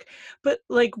work, but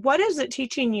like what is it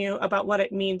teaching you about what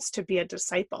it means to be a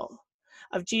disciple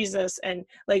of Jesus? And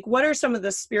like what are some of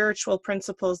the spiritual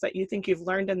principles that you think you've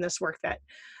learned in this work that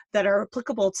are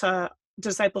applicable to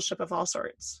discipleship of all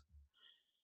sorts?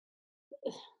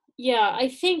 Yeah, I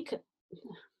think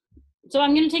so.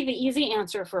 I'm going to take the easy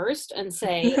answer first and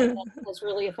say that has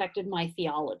really affected my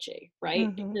theology, right?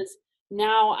 Hmm. Because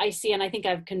now I see, and I think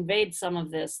I've conveyed some of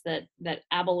this, that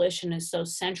abolition is so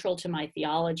central to my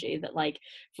theology that, like,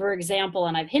 for example,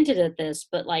 and I've hinted at this,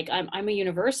 but like I'm a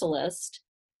universalist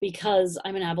because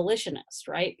I'm an abolitionist,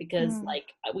 right? Because Mm,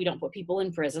 like we don't put people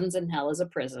in prisons, and hell is a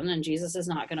prison, and Jesus is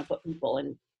not going to put people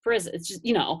in prison. It's just,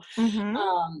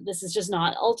 mm-hmm. this is just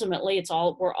not, ultimately it's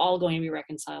all, we're all going to be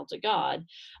reconciled to God.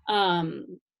 um,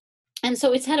 and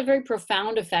so it's had a very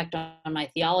profound effect on my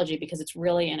theology because it's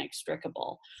really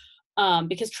inextricable.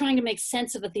 Because trying to make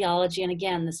sense of a theology, and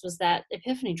again, this was that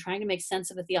epiphany, trying to make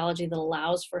sense of a theology that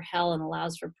allows for hell and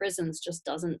allows for prisons it just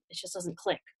doesn't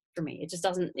click for me. It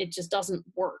just doesn't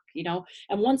work,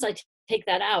 and once I take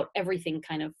that out, everything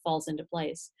kind of falls into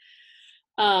place.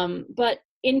 But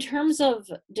in terms of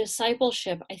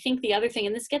discipleship, I think the other thing,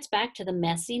 and this gets back to the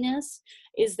messiness,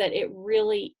 is that it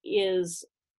really is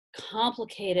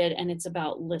complicated and it's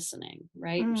about listening,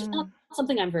 right? Which is not Mm,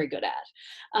 something I'm very good at.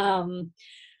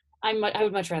 I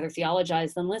would much rather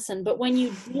theologize than listen. But when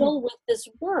you deal with this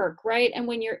work, right, and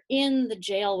when you're in the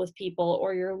jail with people,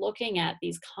 or you're looking at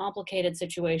these complicated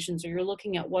situations, or you're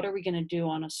looking at what are we going to do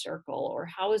on a circle, or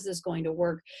how is this going to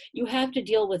work, you have to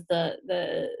deal with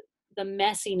the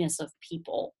messiness of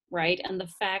people, right, and the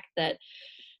fact that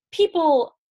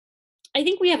people, I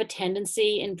think we have a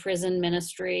tendency in prison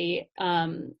ministry,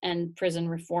 and prison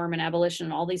reform and abolition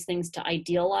and all these things to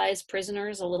idealize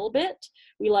prisoners a little bit.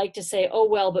 We like to say, oh,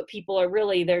 well, but people are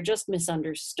really, they're just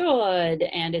misunderstood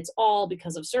and it's all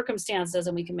because of circumstances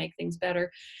and we can make things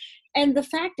better. And the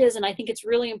fact is, and I think it's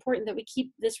really important that we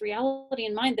keep this reality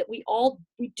in mind, that we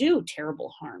do terrible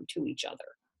harm to each other,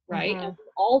 right? And we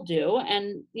all do.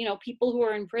 And, people who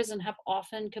are in prison have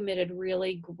often committed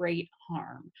really great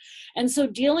harm. And so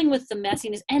dealing with the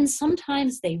messiness, and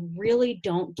sometimes they really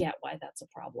don't get why that's a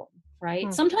problem,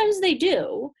 right? Sometimes they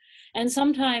do. And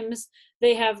sometimes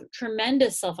they have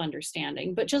tremendous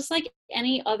self-understanding, but just like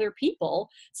any other people,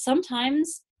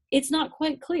 sometimes it's not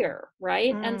quite clear,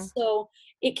 right? And so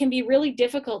it can be really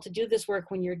difficult to do this work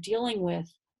when you're dealing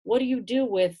with, what do you do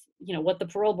with, what the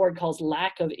parole board calls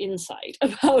lack of insight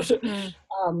about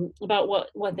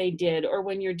what they did, or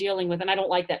when you're dealing with, and I don't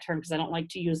like that term because I don't like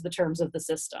to use the terms of the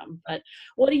system, but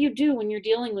what do you do when you're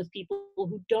dealing with people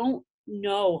who don't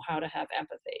know how to have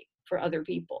empathy for other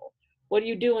people? What do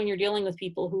you do when you're dealing with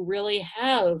people who really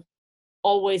have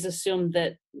always assumed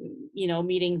that,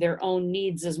 meeting their own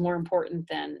needs is more important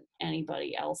than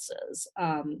anybody else's?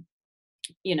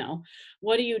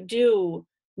 What do you do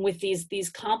with these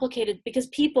complicated, because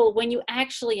people, when you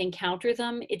actually encounter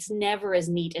them, it's never as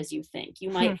neat as you think. You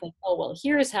might think, oh, well,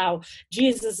 here's how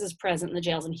Jesus is present in the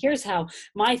jails, and here's how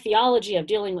my theology of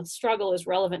dealing with struggle is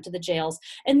relevant to the jails.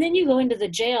 And then you go into the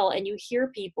jail and you hear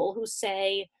people who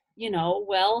say,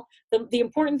 well, the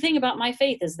important thing about my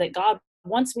faith is that God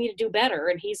wants me to do better,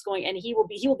 and he will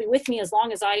be with me as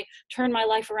long as I turn my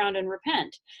life around and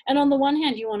repent. And on the one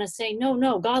hand, you want to say,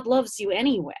 no, God loves you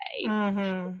anyway.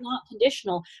 It's not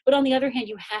conditional. But on the other hand,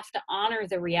 you have to honor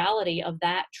the reality of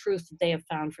that truth that they have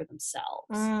found for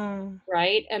themselves.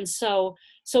 Right. And so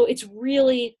it's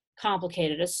really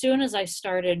complicated. As soon as I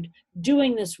started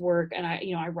doing this work, and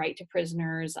I write to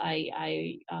prisoners,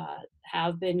 I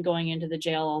have been going into the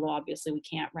jail, although obviously we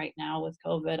can't right now with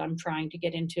COVID. I'm trying to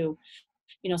get into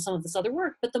some of this other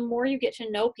work. But the more you get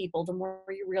to know people, the more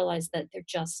you realize that they're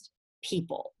just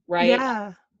people, right?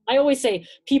 Yeah. I always say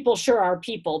people sure are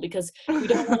people, because we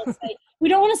don't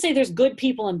want to say there's good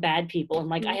people and bad people. And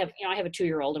like I have a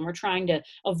 2-year-old, and we're trying to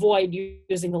avoid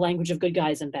using the language of good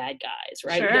guys and bad guys,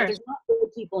 right? Sure. There's not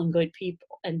good people and good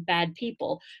people and bad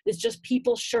people. It's just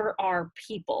people sure are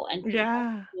people, and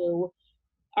people who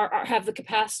have the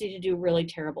capacity to do really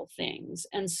terrible things.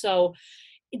 And so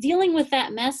dealing with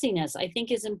that messiness, I think,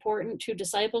 is important to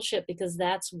discipleship, because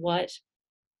that's what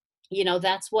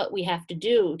we have to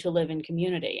do to live in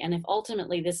community. And if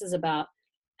ultimately this is about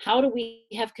how do we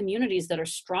have communities that are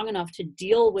strong enough to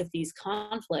deal with these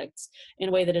conflicts in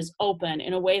a way that is open,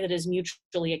 in a way that is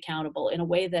mutually accountable, in a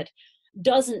way that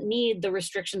doesn't need the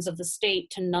restrictions of the state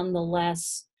to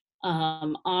nonetheless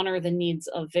honor the needs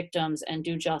of victims and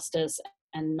do justice,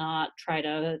 and not try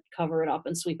to cover it up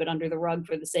and sweep it under the rug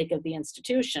for the sake of the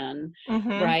institution,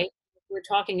 right? We're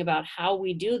talking about how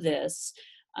we do this.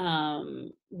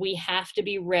 We have to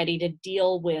be ready to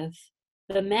deal with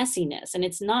the messiness. And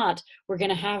it's not, we're going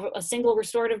to have a single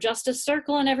restorative justice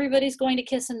circle and everybody's going to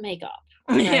kiss and make up.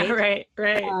 Right? Yeah, right.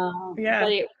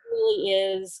 But it really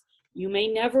is, you may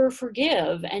never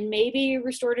forgive. And maybe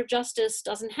restorative justice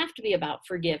doesn't have to be about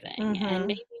forgiving. And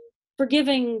maybe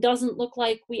forgiving doesn't look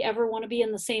like we ever want to be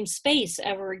in the same space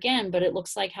ever again, but it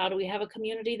looks like, how do we have a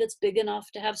community that's big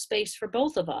enough to have space for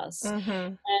both of us?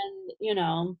 And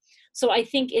so I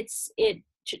think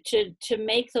to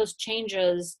make those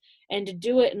changes and to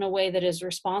do it in a way that is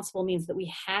responsible means that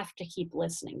we have to keep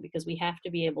listening, because we have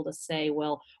to be able to say,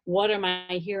 well, what am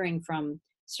I hearing from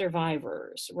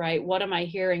survivors, right? What am I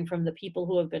hearing from the people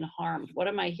who have been harmed? What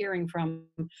am I hearing from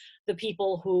the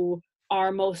people who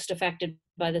are most affected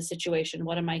by the situation?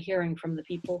 What am I hearing from the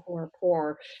people who are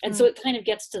poor? And so it kind of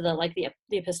gets to the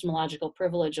epistemological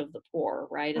privilege of the poor,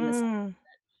 right? And this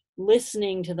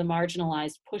listening to the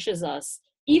marginalized pushes us,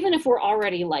 even if we're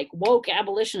already like woke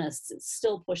abolitionists, it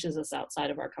still pushes us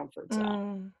outside of our comfort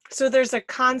zone. So there's a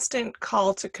constant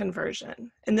call to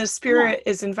conversion, and the Spirit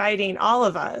is inviting all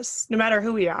of us, no matter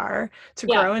who we are, to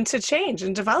grow and to change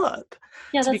and develop,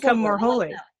 to become more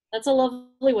holy. That's a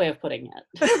lovely way of putting it.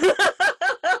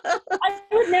 I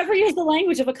would never use the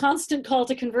language of a constant call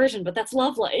to conversion, but that's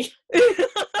lovely.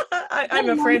 I'm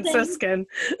a Franciscan.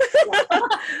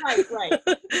 Right.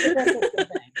 That's a good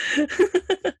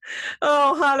thing.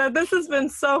 Oh, Hannah, this has been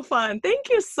so fun. Thank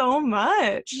you so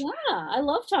much. Yeah, I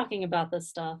love talking about this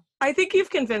stuff. I think you've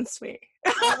convinced me.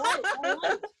 All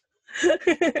right.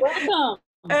 Welcome.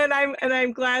 And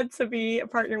I'm glad to be a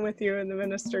partner with you in the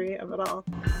ministry of it all.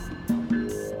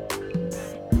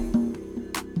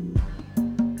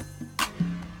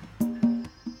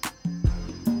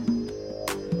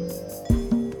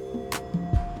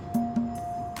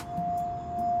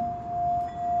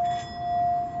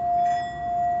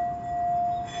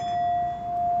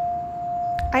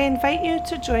 I invite you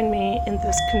to join me in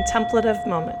this contemplative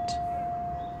moment.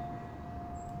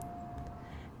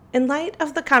 In light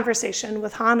of the conversation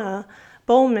with Hannah,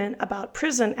 Bowman about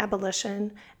prison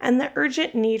abolition and the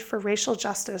urgent need for racial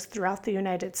justice throughout the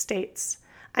United States.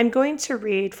 I'm going to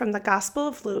read from the Gospel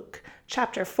of Luke,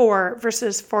 chapter 4,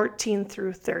 verses 14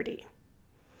 through 30.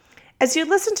 As you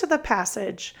listen to the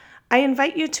passage, I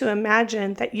invite you to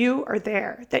imagine that you are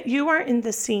there, that you are in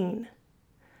the scene.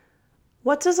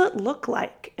 What does it look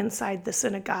like inside the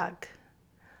synagogue?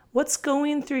 What's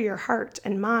going through your heart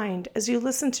and mind as you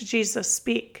listen to Jesus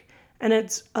speak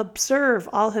and observe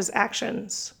all his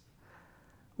actions?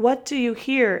 What do you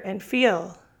hear and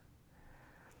feel?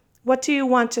 What do you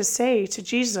want to say to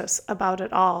Jesus about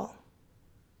it all?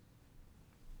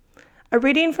 A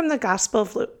reading from the Gospel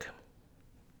of Luke.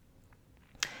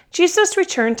 Jesus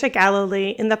returned to Galilee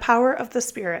in the power of the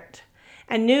Spirit,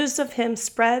 and news of him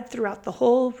spread throughout the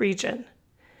whole region.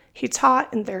 He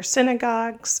taught in their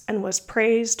synagogues and was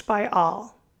praised by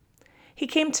all. He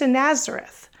came to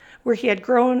Nazareth, where he had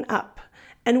grown up,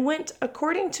 and went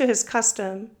according to his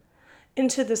custom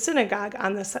into the synagogue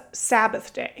on the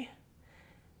Sabbath day.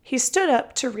 He stood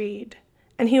up to read,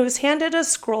 and he was handed a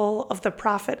scroll of the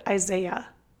prophet Isaiah.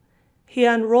 He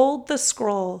unrolled the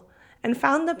scroll and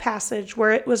found the passage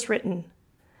where it was written,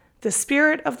 "The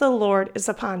Spirit of the Lord is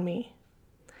upon me,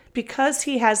 because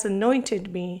he has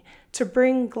anointed me to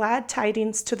bring glad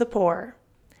tidings to the poor.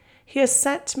 He has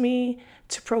sent me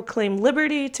to proclaim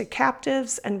liberty to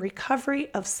captives and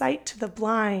recovery of sight to the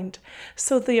blind,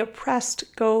 so the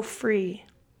oppressed go free,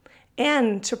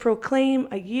 and to proclaim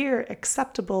a year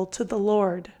acceptable to the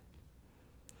Lord."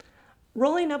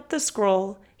 Rolling up the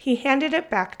scroll, he handed it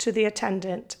back to the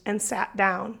attendant and sat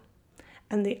down.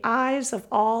 And the eyes of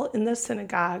all in the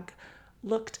synagogue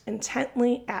looked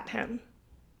intently at him.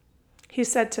 He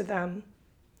said to them,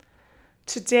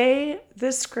 "Today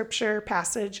this scripture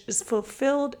passage is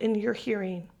fulfilled in your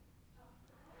hearing."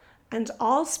 And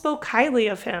all spoke highly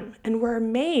of him and were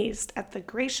amazed at the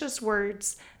gracious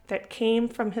words that came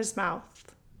from his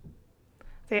mouth.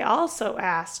 They also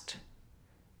asked,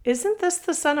 "Isn't this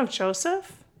the son of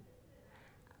Joseph?"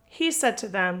 He said to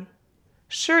them,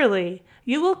 "Surely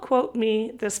you will quote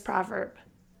me this proverb,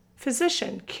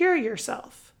 'Physician, cure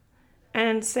yourself,'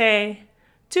 and say,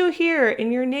 'Do here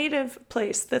in your native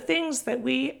place the things that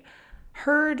we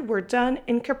heard were done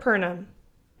in Capernaum.'"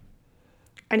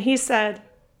 And he said,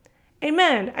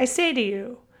 "Amen, I say to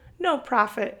you, no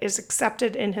prophet is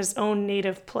accepted in his own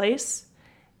native place.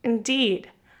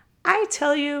 Indeed, I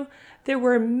tell you, there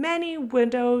were many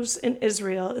widows in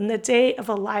Israel in the day of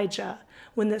Elijah,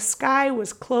 when the sky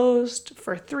was closed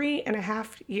for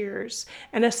 3.5 years,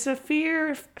 and a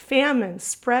severe famine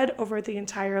spread over the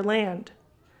entire land.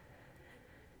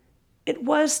 It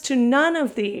was to none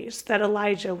of these that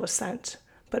Elijah was sent,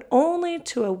 but only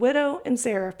to a widow in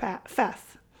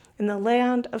Zarephath, in the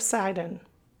land of Sidon.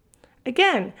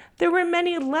 Again, there were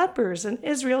many lepers in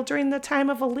Israel during the time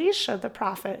of Elisha the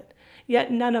prophet,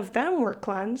 yet none of them were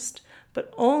cleansed,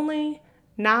 but only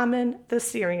Naaman the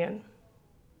Syrian.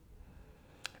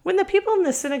 When the people in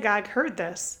the synagogue heard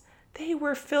this, they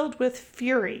were filled with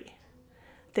fury.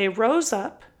 They rose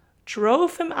up,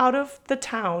 drove him out of the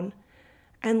town,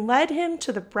 and led him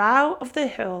to the brow of the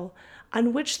hill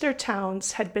on which their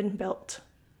towns had been built,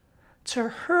 to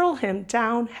hurl him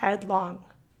down headlong.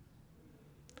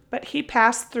 But he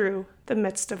passed through the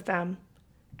midst of them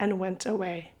and went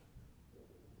away.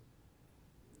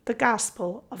 The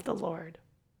Gospel of the Lord.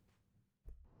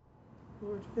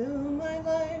 Lord, fill my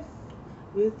life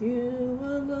with you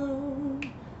alone.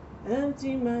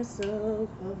 Empty myself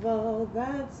of all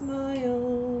that's my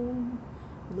own.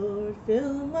 Lord,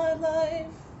 fill my life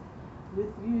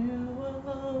with you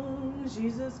alone.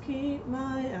 Jesus, keep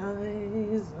my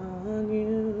eyes on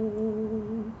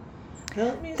you.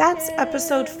 Help me. That's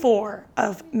episode 4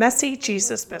 of Messy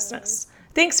Jesus Business.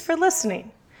 Thanks for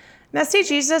listening. Messy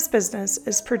Jesus Business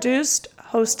is produced,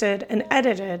 hosted, and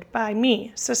edited by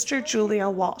me, Sister Julia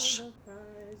Walsh.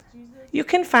 You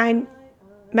can find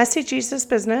Messy Jesus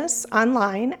Business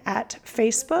online at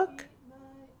Facebook,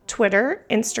 Twitter,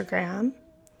 Instagram,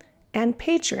 and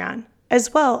Patreon,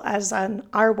 as well as on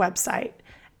our website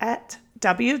at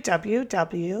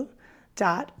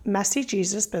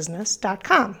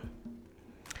www.messyjesusbusiness.com.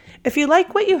 If you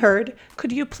like what you heard,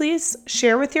 could you please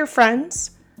share with your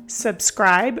friends,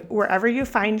 subscribe wherever you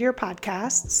find your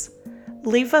podcasts,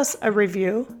 leave us a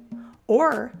review,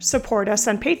 or support us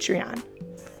on Patreon.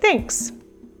 Thanks.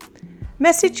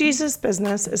 Messy Jesus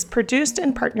Business is produced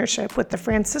in partnership with the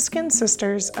Franciscan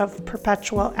Sisters of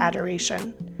Perpetual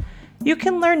Adoration. You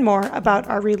can learn more about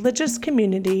our religious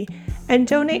community and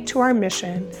donate to our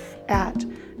mission at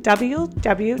www.fspa.org.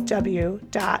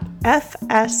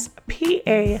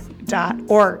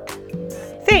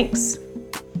 Thanks.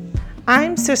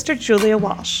 I'm Sister Julia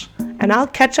Walsh, and I'll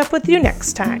catch up with you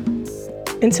next time.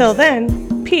 Until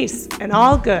then, peace and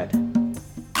all good.